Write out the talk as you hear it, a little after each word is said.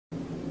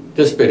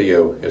This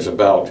video is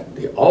about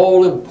the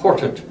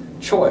all-important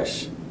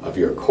choice of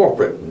your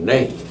corporate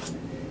name.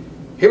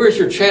 Here is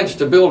your chance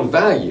to build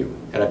value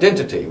and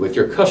identity with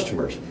your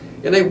customers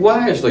in a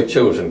wisely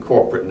chosen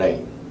corporate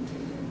name.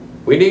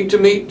 We need to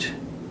meet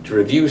to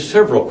review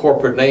several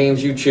corporate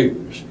names you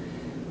choose.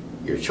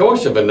 Your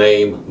choice of a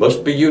name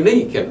must be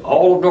unique in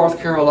all of North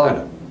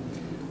Carolina.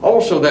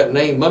 Also, that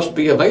name must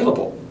be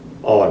available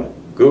on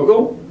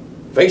Google,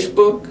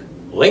 Facebook,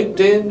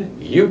 LinkedIn,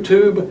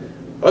 YouTube,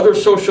 other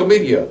social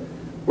media,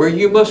 where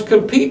you must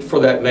compete for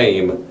that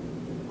name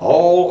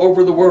all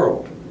over the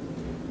world.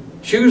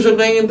 Choose a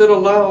name that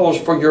allows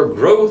for your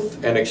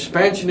growth and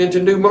expansion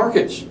into new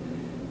markets.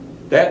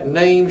 That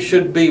name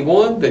should be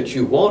one that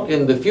you want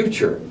in the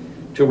future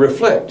to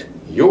reflect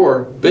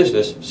your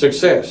business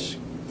success.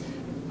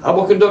 I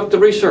will conduct the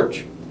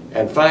research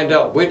and find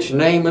out which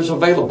name is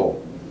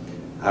available.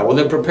 I will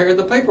then prepare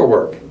the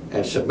paperwork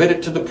and submit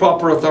it to the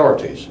proper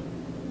authorities.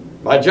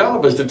 My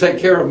job is to take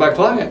care of my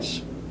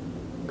clients.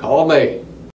 Call me.